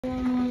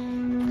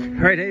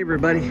All right, hey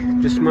everybody,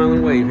 just smile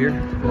and wave here.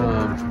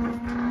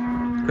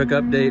 Quick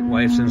update,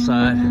 wife's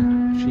inside.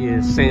 She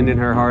is sanding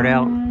her heart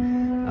out,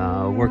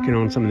 working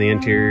on some of the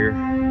interior.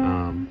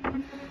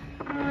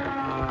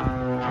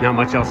 Not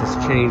much else has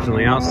changed on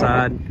the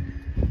outside.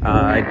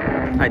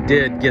 I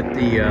did get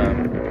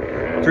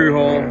the through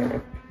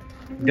hole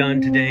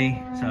done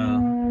today, so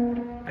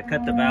I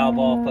cut the valve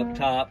off up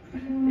top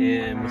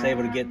and was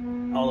able to get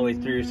all the way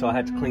through, so I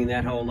had to clean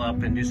that hole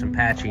up and do some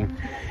patching,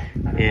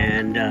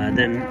 and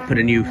then put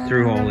a new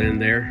through hole in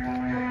there.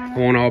 I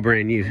want all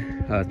brand new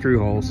through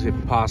holes if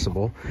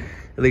possible,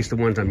 at least the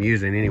ones I'm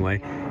using anyway.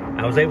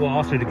 I was able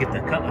also to get the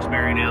cutlass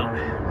bearing out,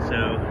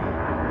 so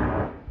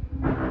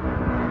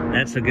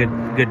that's a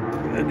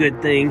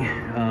good thing.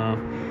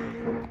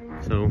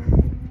 So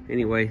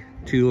anyway,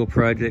 2 little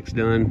projects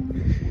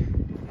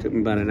done. Took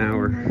me about an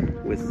hour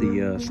with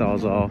the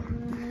Sawzall.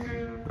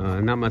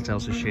 Not much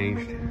else has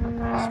changed.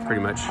 It's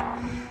pretty much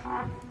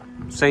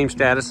same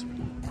status.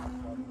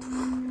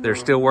 They're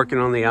still working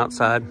on the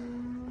outside,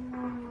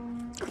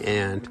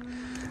 and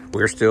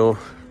we're still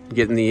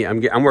getting the.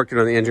 I'm working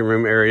on the engine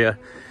room area,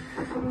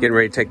 getting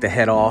ready to take the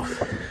head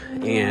off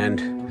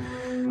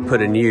and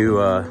put a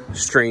new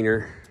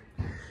strainer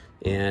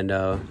and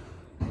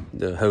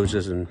the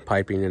hoses and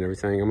piping and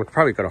everything. I'm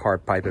probably gonna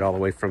hard pipe it all the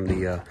way from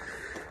the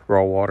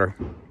raw water.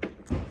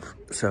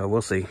 So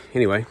we'll see.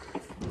 Anyway,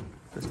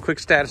 that's a quick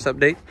status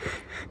update.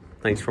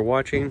 Thanks for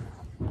watching.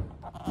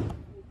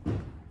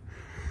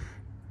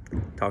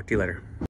 Talk to you later.